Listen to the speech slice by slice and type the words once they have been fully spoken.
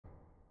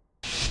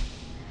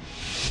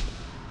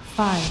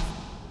5,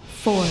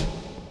 4,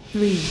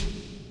 3,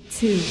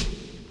 2,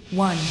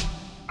 1.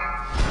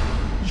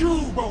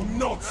 You will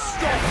not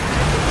stop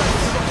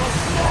the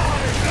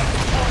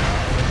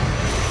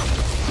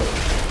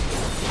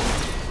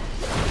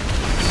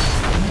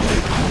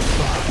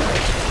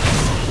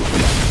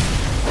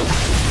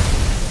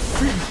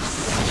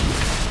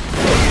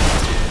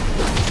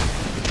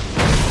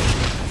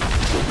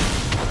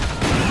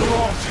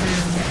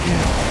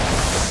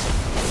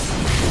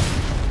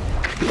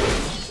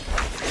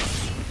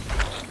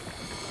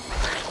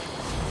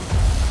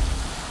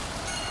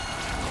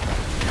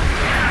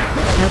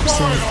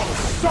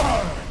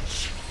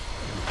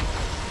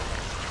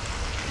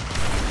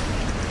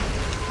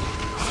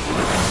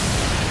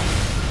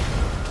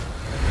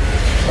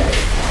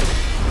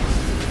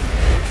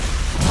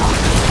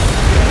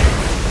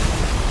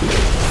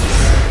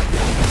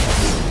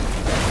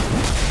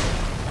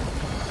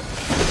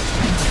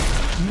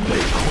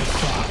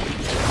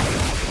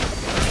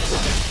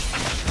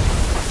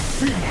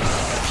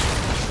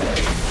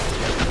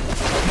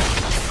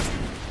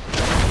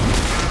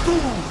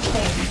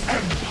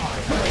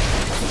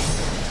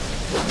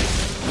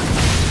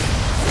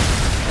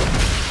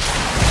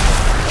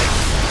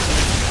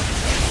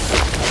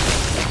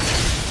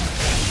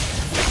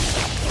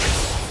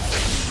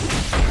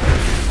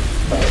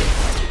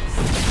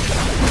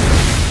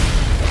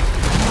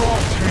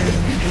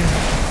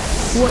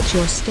Watch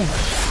your step.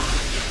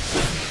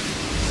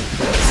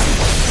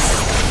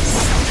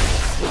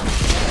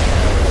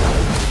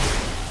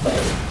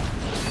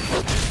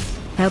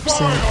 Help,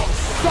 sir.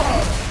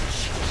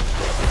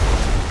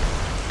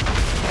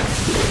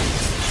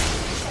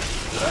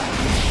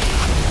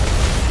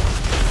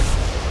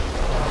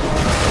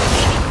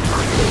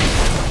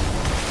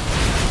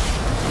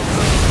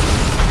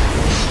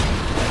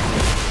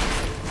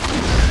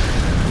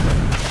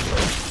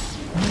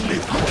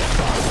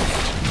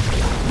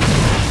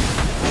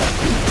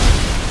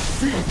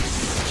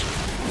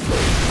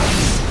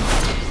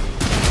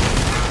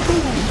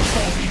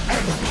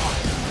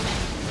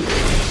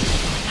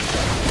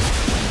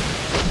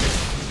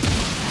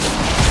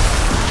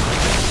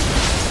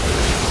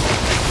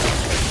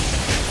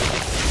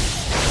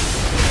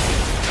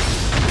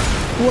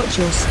 Watch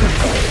your step.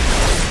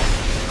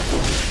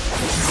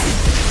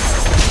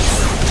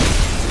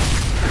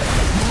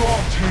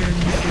 Rotten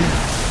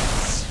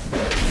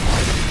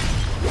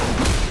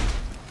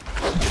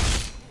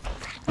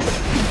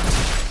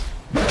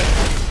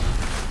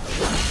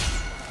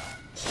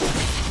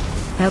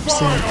Help,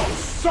 sir.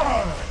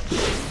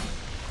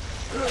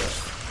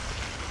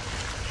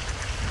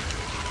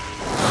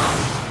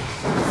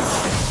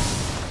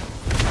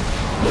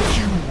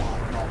 You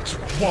are not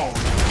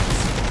warriors.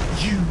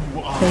 You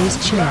are Phase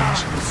change.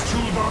 lambs to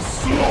the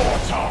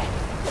slaughter.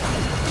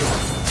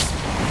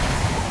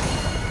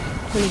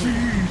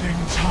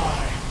 Feeding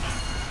time.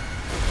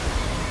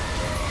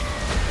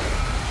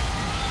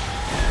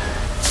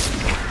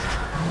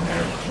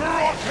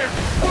 Necrotic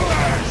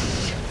flesh.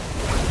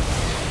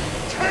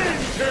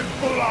 Tainted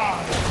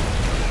blood.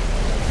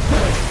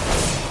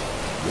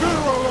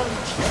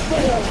 Virulent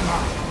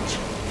fallout.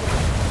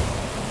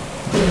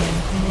 Their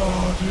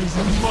blood is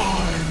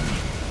mine.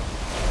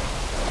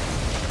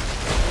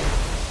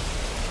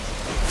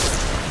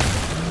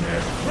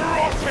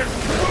 Necrotic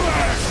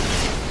flesh.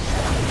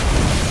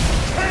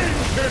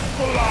 Tainted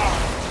blood.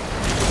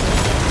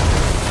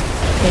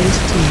 Phase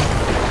 2.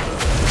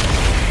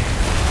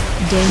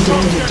 Danger,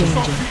 Subjects danger.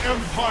 of the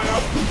Empire,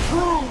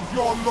 prove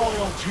your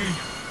loyalty.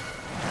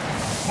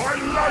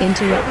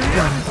 Interrupt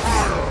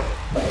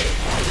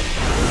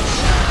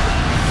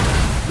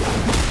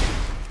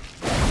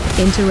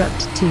 1.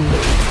 Interrupt 2.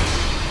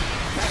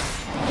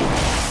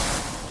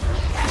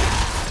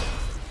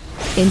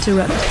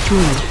 Interrupt 3.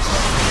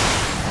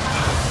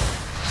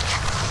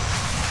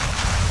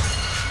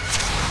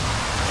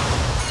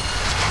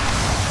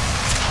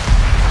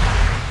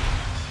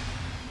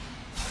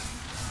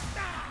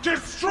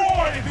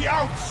 Destroy the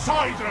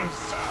outsiders!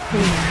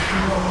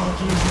 Blood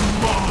is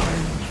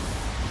mine!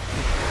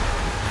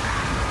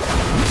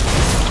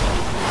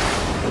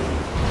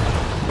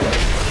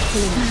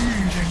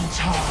 Feeding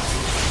time!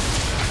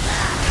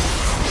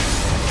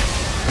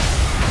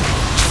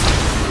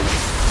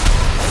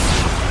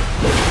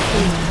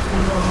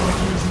 Blood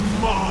is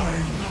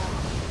mine!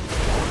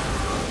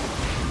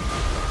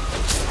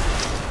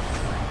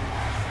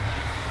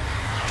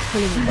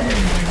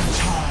 Feeding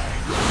time!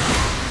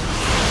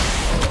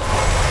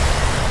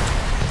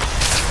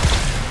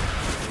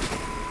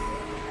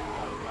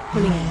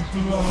 Blood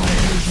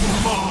is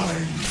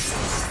mine!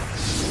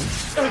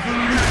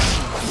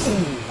 Evolution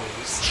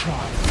always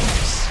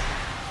triumphs.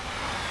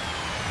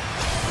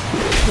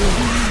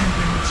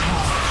 Feeding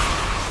time!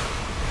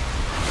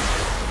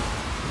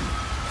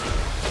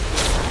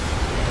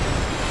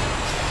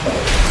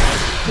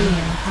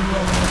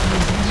 Blood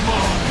is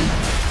mine!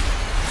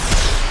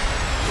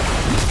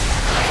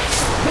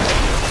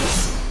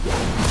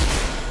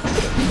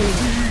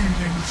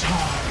 Feeding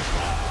time!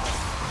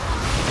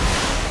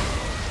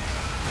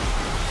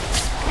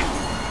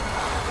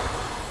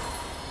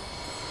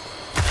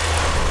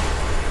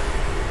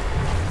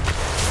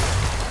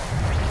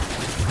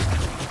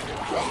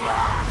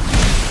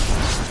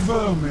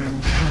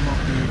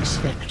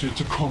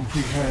 expected to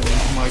comprehend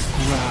my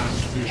grand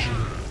vision.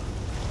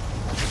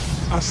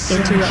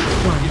 Ascension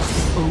Interrupt one. is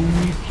the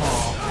only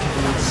path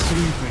towards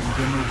saving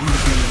the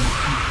Nerubian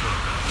people.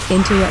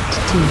 Interrupt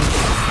 2.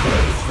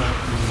 That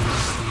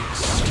means the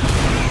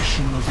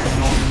extermination of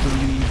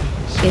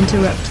non-believers.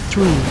 Interrupt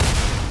 3.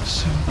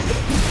 So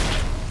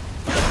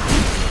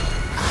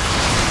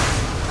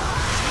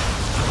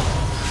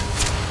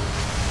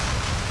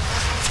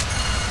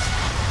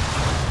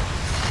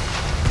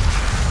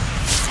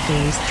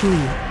Phase 3.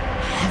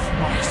 have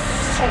my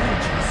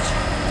soldiers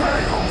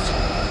failed?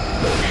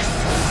 This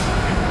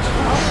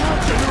entire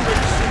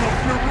generation of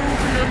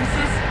Nerubians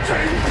is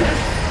tainted!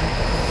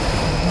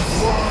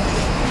 Why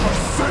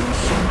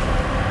ascension?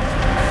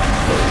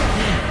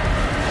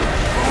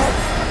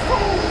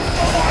 Oh,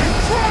 my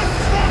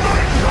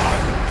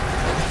transformation!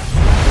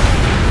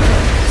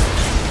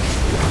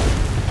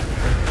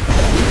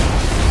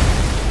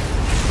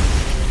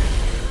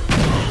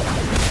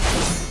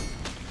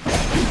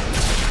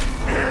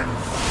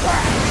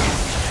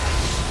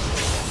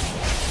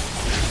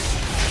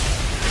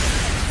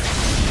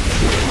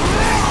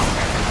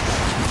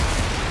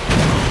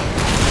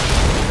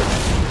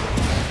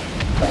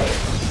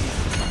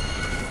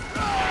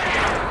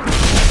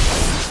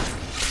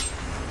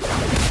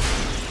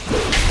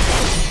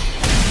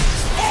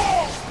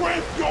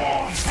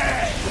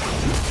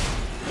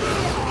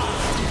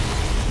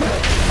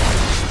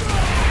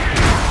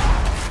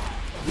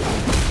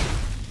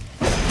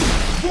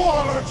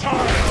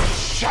 Volatile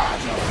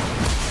shadow!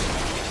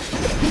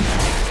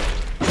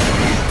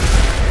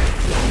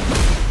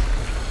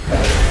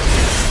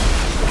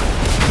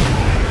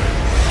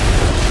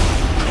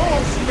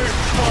 Cosmic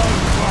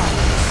violence!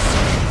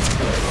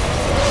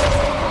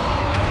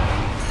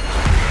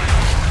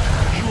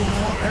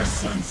 Your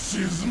essence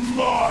is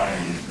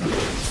mine!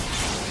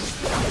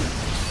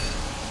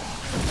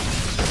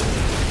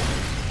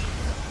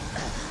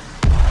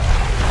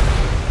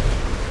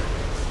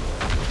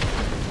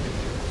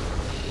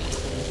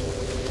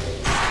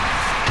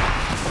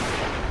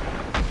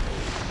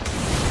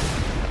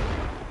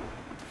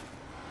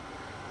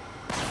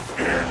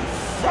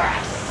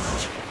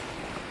 Fast!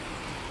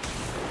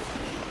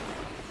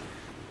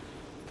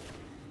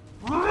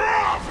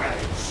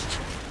 Ravaged!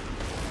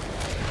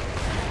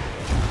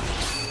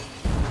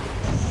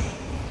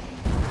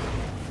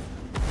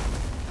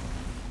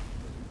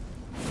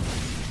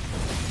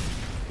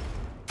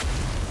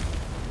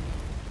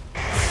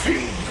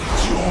 Feed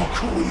your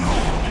queen!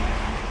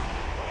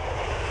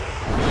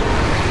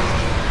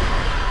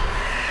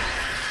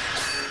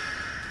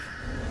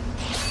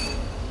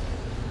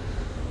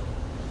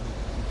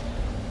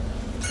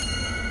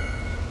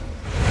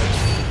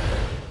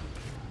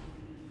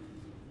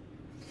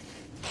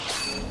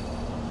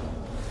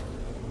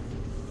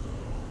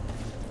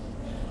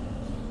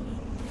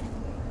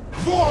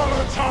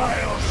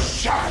 Volatile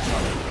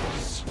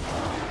shadows!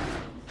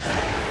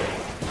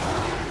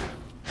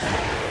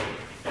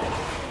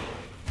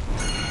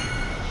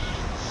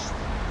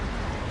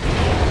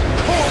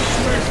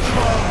 Cosmic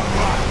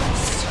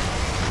collapse!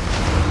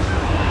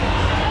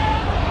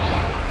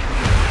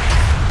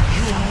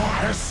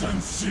 Your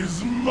essence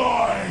is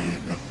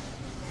mine!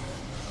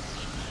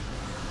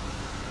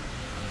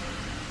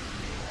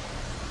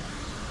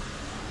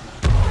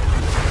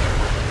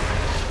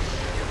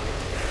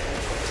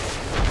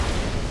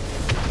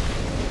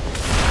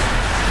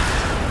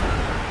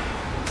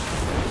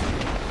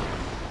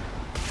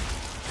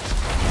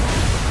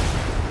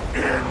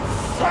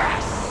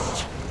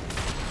 Fast!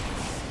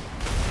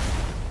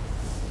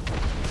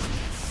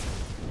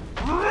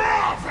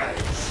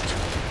 Ravaged!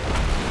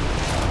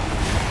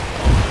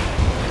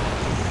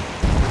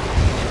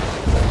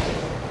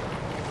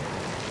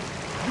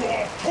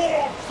 Your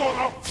corpse on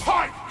a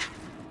pike!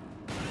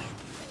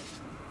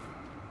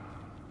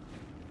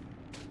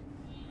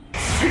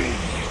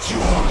 Feed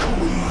your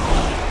queen!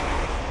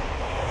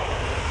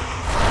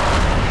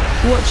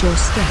 Watch your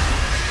step.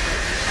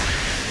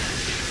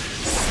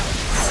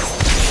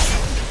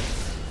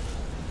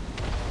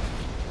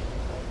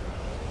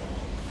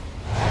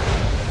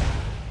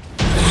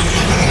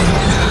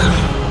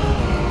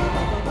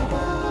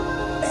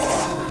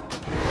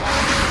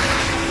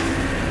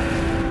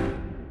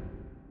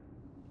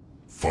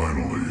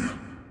 Finally,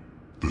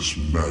 this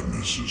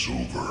madness is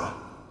over.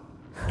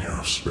 You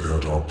have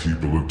spared our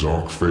people a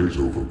dark fate,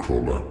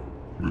 Overcrawler.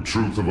 The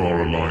truth of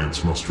our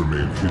alliance must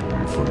remain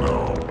hidden for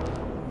now.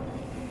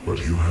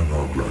 But you have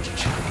our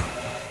gratitude.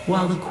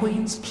 While the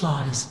Queen's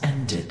plot is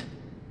ended,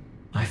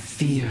 I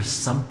fear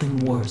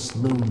something worse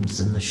looms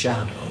in the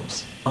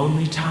shadows.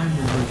 Only time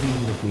will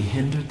reveal if we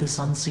hindered this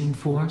unseen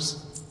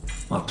force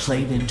or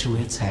played into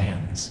its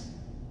hands.